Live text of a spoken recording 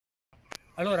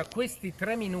Allora, questi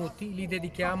 3 minuti li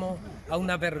dedichiamo a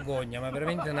una vergogna, ma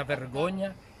veramente una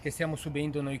vergogna che stiamo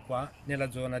subendo noi qua nella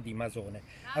zona di Masone.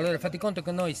 Allora, fate conto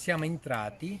che noi siamo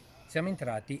entrati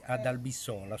ad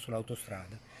Albissola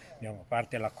sull'autostrada. Abbiamo, a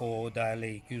parte la coda,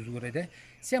 le chiusure,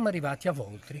 siamo arrivati a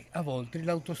Voltri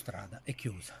l'autostrada è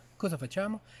chiusa. Cosa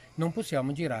facciamo? Non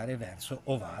possiamo girare verso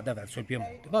Ovada, verso il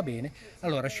Piemonte. Va bene,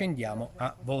 allora scendiamo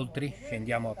a Voltri,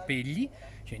 scendiamo a Pegli,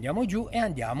 scendiamo giù e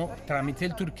andiamo tramite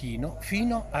il Turchino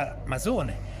fino a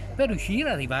Masone per riuscire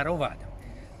ad arrivare a Ovada.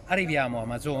 Arriviamo a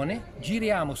Masone,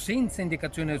 giriamo senza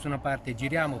indicazione da nessuna parte,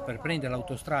 giriamo per prendere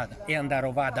l'autostrada e andare a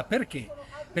Ovada. Perché?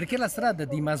 Perché la strada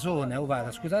di Masone a Ovada,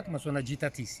 scusate ma sono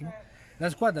agitatissimo, la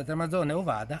squadra tra Masone e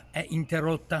Ovada è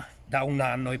interrotta da 1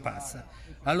 anno e passa.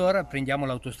 Allora prendiamo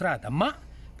l'autostrada,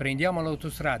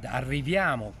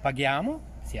 arriviamo, paghiamo,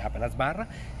 si apre la sbarra,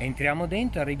 entriamo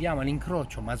dentro, arriviamo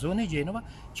all'incrocio Masone-Genova,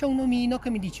 c'è un omino che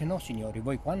mi dice no signori,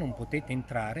 voi qua non potete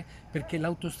entrare perché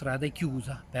l'autostrada è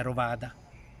chiusa per Ovada.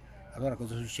 Allora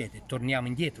cosa succede? Torniamo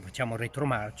indietro, facciamo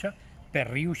retromarcia per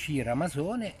riuscire a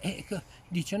Masone e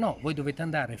dice no, voi dovete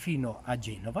andare fino a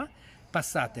Genova,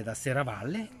 passate da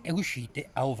Serravalle e uscite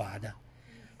a Ovada.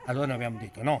 Allora noi abbiamo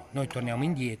detto no, noi torniamo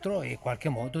indietro e in qualche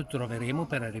modo troveremo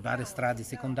per arrivare strade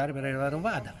secondarie per arrivare a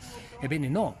Ovada. Ebbene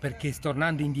no, perché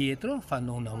tornando indietro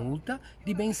fanno una multa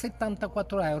di ben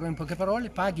 74 euro, in poche parole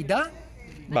paghi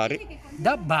Bari.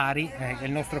 da Bari,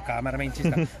 il nostro cameraman ci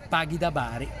sta, paghi da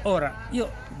Bari. Ora,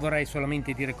 io vorrei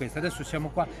solamente dire questo, adesso siamo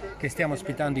qua che stiamo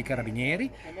aspettando i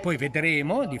carabinieri, poi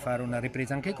vedremo di fare una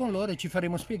ripresa anche con loro e ci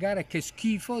faremo spiegare che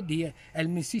schifo è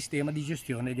il sistema di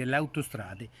gestione delle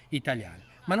autostrade italiane.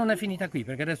 Ma non è finita qui,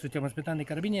 perché adesso stiamo aspettando i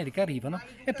carabinieri che arrivano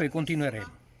e poi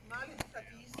continueremo.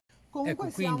 Ecco,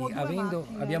 quindi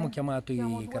abbiamo chiamato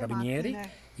i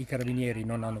carabinieri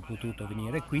non hanno potuto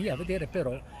venire qui a vedere,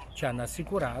 però ci hanno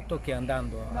assicurato che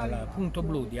andando al punto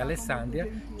blu di Alessandria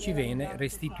ci viene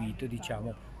restituito,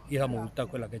 diciamo, la multa,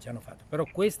 quella che ci hanno fatto. Però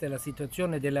questa è la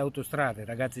situazione delle autostrade,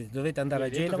 ragazzi, se dovete andare a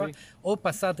Genova o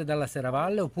passate dalla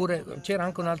Serravalle, oppure c'era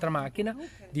anche un'altra macchina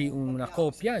di una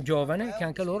coppia giovane che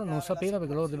anche loro non sapeva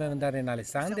perché loro dovevano andare in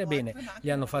Alessandria, bene,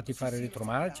 li hanno fatti fare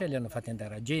retromarcia, li hanno fatti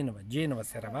andare a Genova,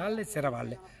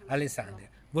 Serravalle, Alessandria.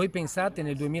 Voi pensate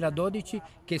nel 2012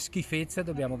 che schifezza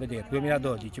dobbiamo vedere?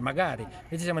 2012, magari,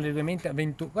 invece siamo nel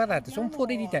 2021, guardate, sono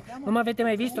fuori di te, non mi avete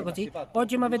mai visto così?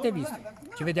 Oggi mi avete visto.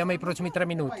 Ci vediamo ai prossimi 3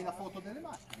 minuti.